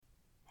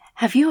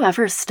Have you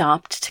ever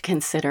stopped to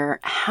consider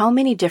how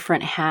many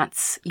different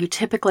hats you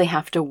typically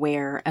have to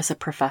wear as a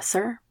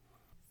professor?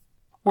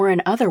 Or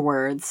in other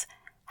words,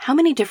 how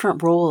many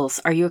different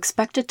roles are you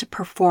expected to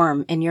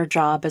perform in your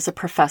job as a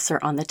professor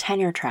on the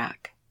tenure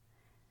track?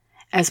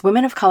 As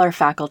women of color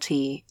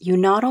faculty, you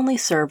not only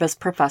serve as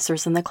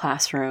professors in the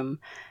classroom,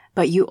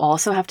 but you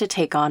also have to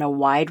take on a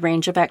wide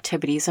range of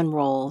activities and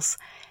roles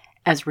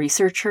as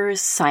researchers,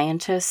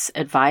 scientists,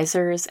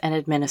 advisors, and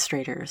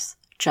administrators,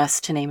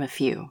 just to name a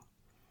few.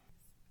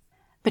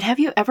 But have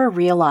you ever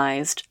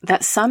realized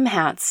that some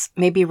hats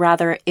may be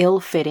rather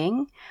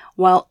ill-fitting,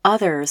 while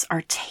others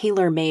are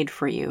tailor-made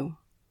for you?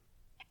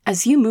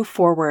 As you move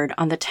forward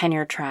on the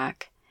tenure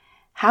track,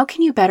 how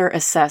can you better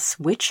assess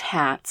which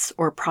hats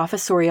or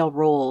professorial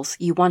roles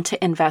you want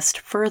to invest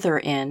further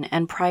in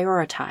and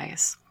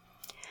prioritize?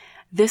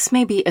 This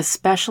may be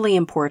especially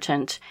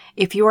important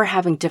if you are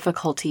having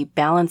difficulty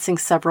balancing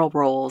several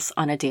roles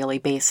on a daily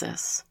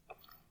basis.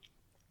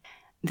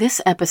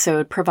 This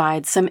episode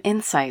provides some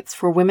insights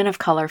for women of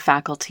color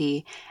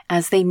faculty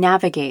as they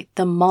navigate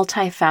the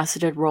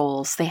multifaceted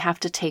roles they have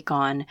to take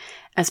on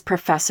as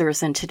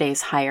professors in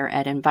today's higher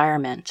ed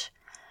environment.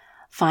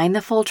 Find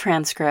the full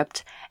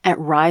transcript at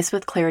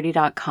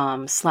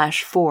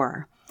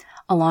risewithclarity.com/4,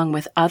 along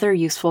with other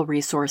useful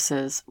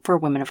resources for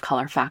women of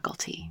color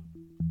faculty.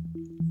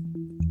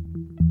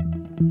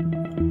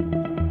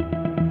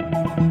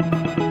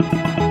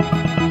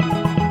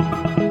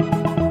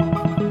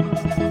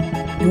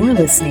 You're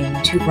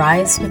listening to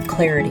Rise with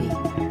Clarity,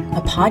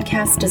 a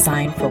podcast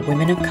designed for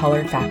women of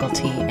color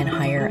faculty in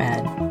higher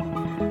ed.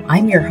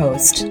 I'm your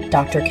host,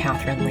 Dr.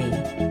 Catherine Lee.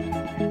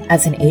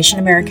 As an Asian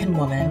American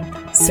woman,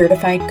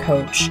 certified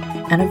coach,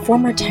 and a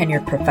former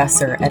tenured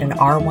professor at an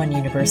R1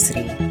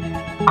 university,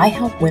 I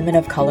help women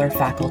of color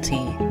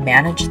faculty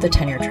manage the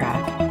tenure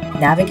track,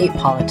 navigate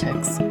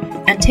politics,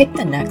 and take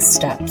the next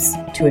steps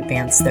to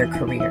advance their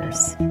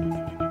careers.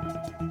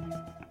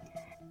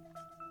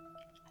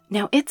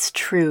 Now, it's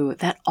true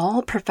that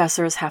all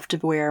professors have to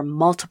wear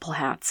multiple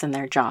hats in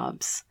their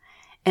jobs.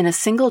 In a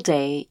single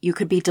day, you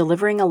could be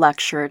delivering a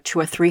lecture to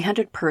a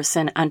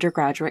 300-person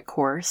undergraduate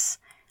course,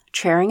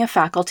 chairing a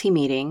faculty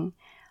meeting,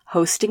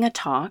 hosting a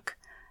talk,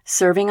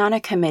 serving on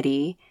a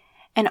committee,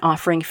 and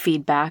offering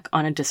feedback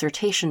on a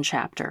dissertation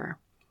chapter.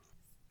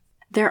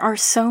 There are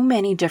so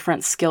many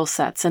different skill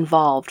sets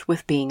involved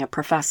with being a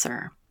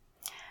professor.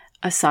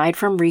 Aside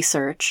from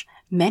research,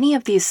 many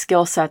of these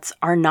skill sets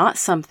are not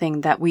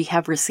something that we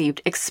have received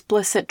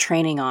explicit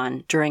training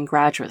on during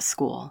graduate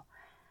school,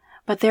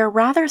 but they're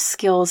rather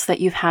skills that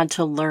you've had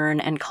to learn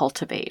and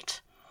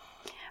cultivate.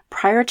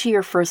 Prior to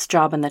your first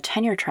job in the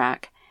tenure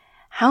track,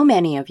 how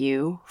many of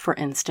you, for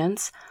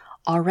instance,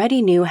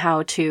 already knew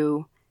how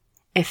to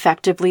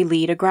effectively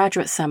lead a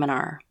graduate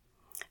seminar,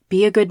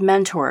 be a good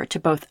mentor to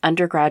both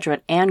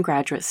undergraduate and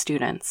graduate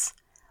students,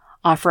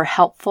 offer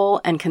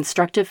helpful and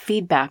constructive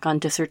feedback on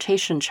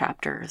dissertation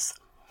chapters,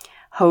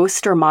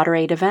 host or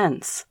moderate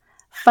events,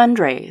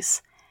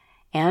 fundraise,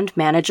 and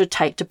manage a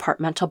tight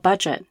departmental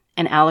budget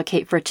and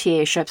allocate for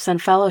TAships and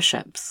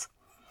fellowships?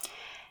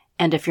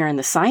 And if you're in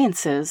the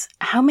sciences,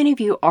 how many of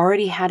you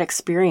already had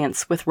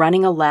experience with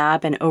running a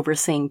lab and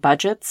overseeing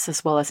budgets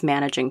as well as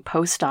managing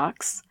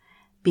postdocs,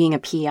 being a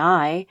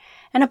PI,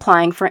 and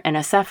applying for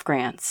NSF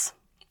grants?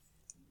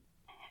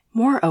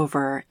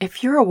 Moreover,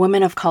 if you're a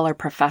woman of color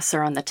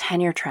professor on the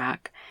tenure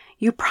track,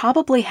 you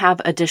probably have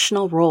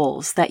additional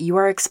roles that you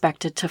are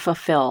expected to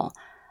fulfill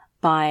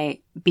by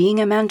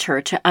being a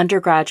mentor to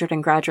undergraduate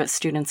and graduate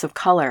students of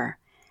color,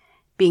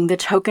 being the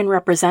token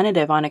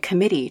representative on a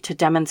committee to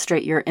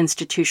demonstrate your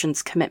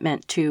institution's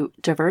commitment to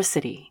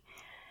diversity,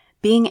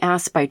 being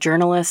asked by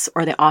journalists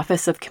or the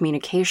Office of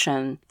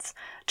Communications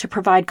to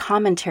provide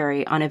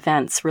commentary on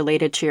events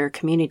related to your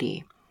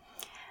community,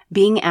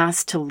 being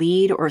asked to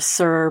lead or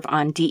serve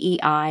on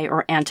DEI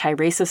or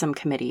anti-racism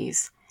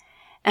committees,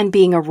 and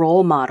being a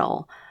role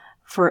model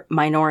for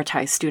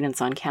minoritized students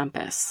on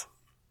campus.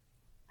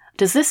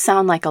 Does this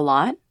sound like a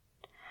lot?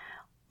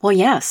 Well,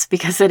 yes,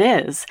 because it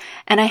is.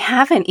 And I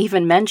haven't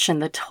even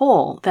mentioned the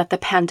toll that the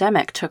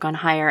pandemic took on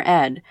higher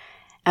ed,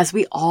 as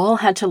we all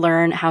had to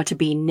learn how to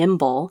be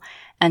nimble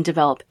and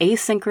develop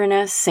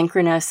asynchronous,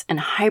 synchronous, and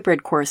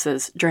hybrid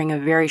courses during a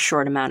very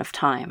short amount of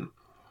time.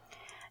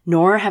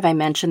 Nor have I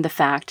mentioned the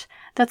fact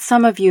that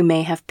some of you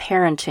may have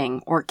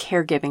parenting or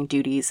caregiving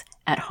duties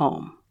at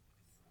home.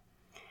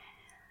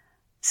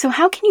 So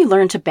how can you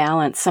learn to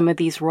balance some of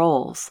these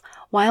roles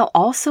while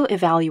also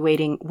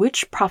evaluating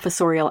which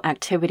professorial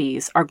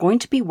activities are going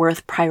to be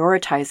worth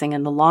prioritizing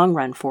in the long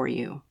run for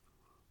you?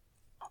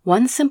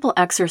 One simple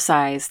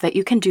exercise that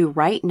you can do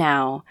right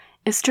now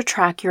is to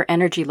track your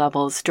energy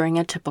levels during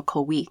a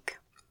typical week.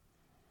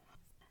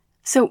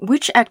 So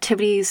which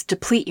activities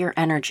deplete your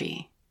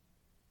energy?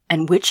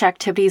 And which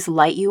activities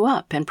light you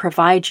up and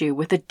provide you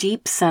with a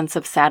deep sense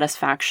of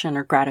satisfaction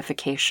or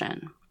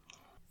gratification?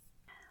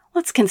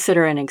 Let's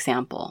consider an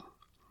example.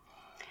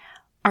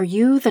 Are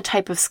you the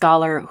type of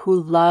scholar who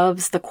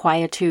loves the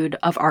quietude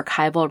of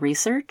archival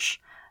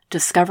research,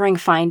 discovering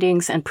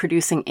findings and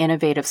producing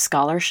innovative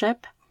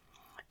scholarship?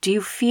 Do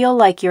you feel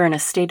like you're in a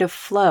state of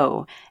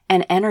flow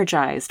and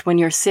energized when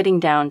you're sitting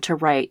down to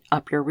write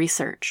up your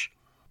research?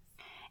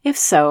 If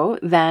so,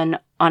 then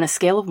on a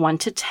scale of 1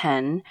 to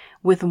 10,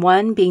 with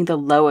 1 being the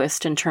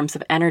lowest in terms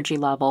of energy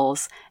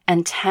levels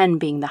and 10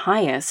 being the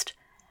highest,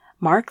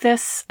 mark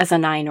this as a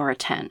 9 or a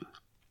 10.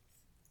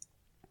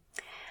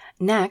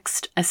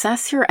 Next,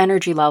 assess your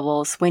energy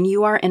levels when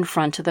you are in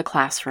front of the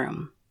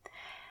classroom.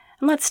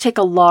 And let's take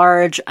a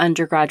large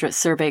undergraduate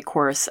survey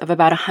course of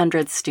about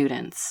 100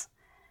 students.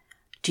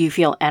 Do you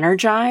feel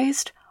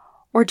energized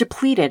or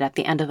depleted at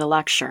the end of the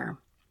lecture?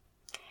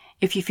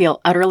 If you feel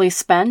utterly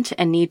spent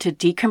and need to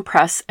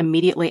decompress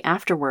immediately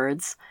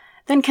afterwards,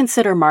 then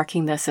consider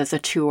marking this as a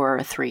 2 or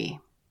a 3.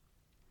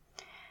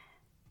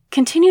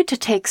 Continue to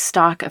take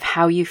stock of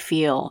how you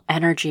feel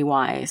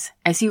energy-wise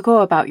as you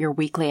go about your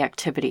weekly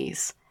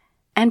activities.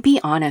 And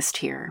be honest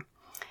here.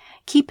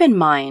 Keep in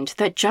mind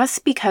that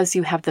just because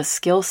you have the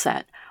skill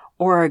set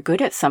or are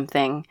good at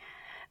something,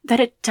 that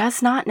it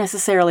does not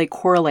necessarily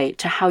correlate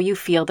to how you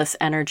feel this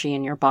energy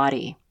in your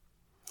body.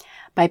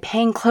 By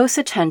paying close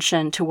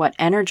attention to what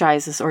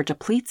energizes or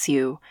depletes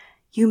you,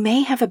 you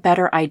may have a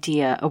better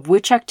idea of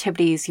which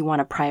activities you want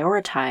to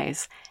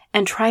prioritize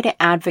and try to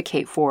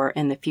advocate for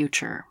in the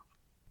future.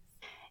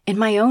 In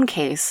my own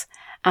case,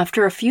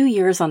 after a few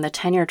years on the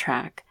tenure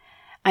track,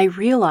 I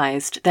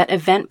realized that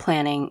event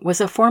planning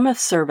was a form of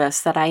service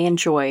that I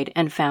enjoyed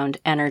and found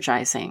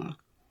energizing.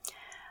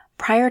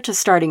 Prior to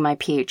starting my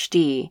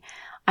PhD,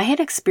 I had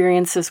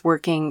experiences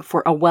working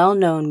for a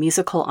well-known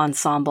musical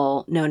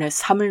ensemble known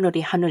as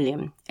Samulnori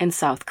Hanulim in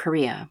South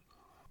Korea.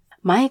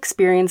 My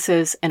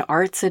experiences in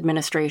arts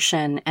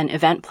administration and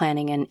event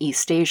planning in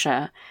East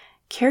Asia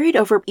carried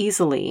over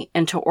easily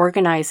into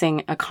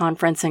organizing a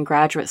conference in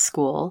graduate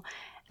school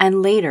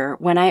and later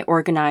when I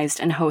organized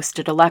and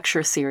hosted a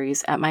lecture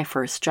series at my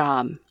first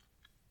job.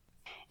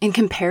 In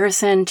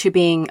comparison to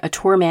being a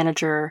tour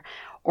manager,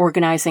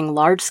 organizing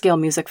large-scale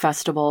music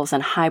festivals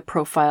and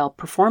high-profile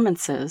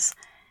performances,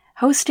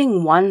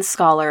 hosting one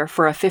scholar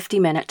for a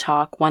 50-minute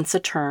talk once a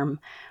term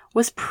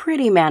was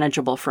pretty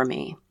manageable for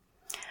me.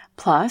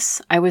 Plus,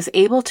 I was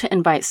able to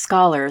invite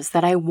scholars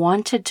that I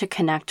wanted to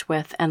connect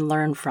with and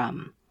learn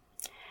from.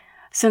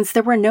 Since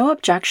there were no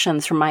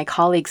objections from my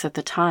colleagues at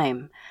the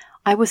time,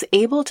 I was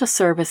able to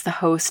serve as the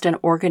host and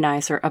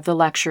organizer of the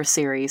lecture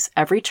series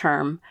every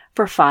term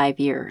for 5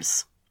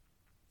 years.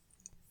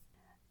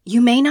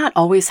 You may not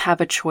always have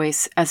a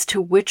choice as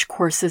to which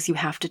courses you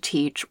have to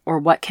teach or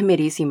what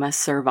committees you must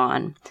serve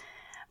on,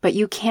 but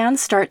you can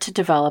start to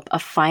develop a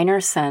finer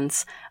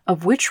sense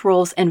of which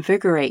roles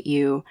invigorate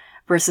you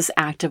versus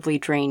actively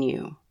drain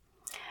you.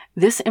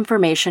 This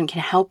information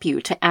can help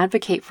you to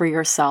advocate for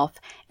yourself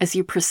as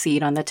you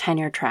proceed on the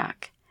tenure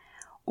track,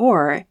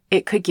 or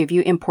it could give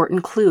you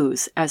important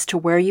clues as to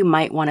where you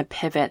might want to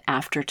pivot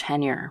after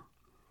tenure.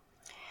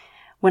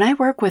 When I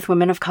work with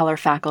women of color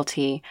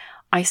faculty,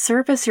 I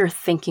serve as your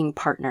thinking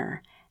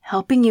partner,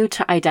 helping you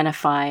to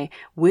identify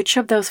which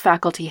of those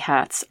faculty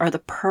hats are the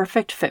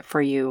perfect fit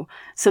for you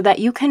so that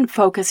you can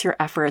focus your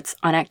efforts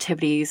on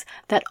activities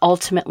that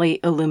ultimately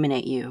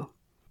illuminate you.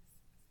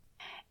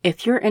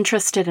 If you're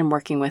interested in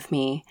working with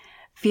me,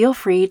 feel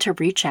free to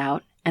reach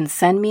out and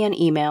send me an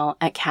email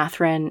at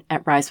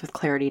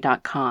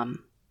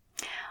Catherine@risewithclarity.com.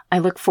 I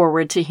look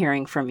forward to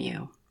hearing from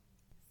you.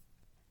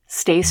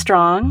 Stay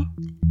strong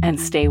and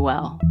stay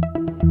well.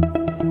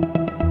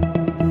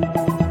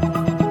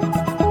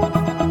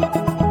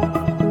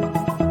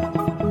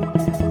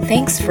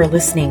 Thanks for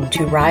listening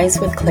to Rise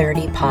with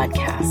Clarity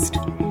podcast.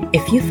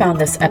 If you found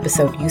this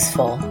episode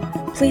useful,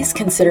 please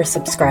consider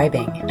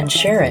subscribing and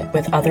share it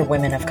with other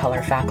women of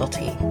color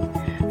faculty.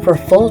 For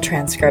full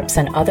transcripts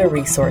and other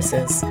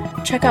resources,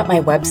 check out my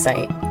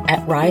website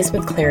at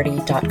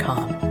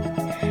risewithclarity.com.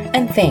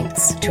 And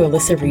thanks to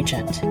Alyssa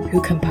Regent,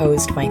 who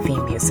composed my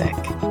theme music.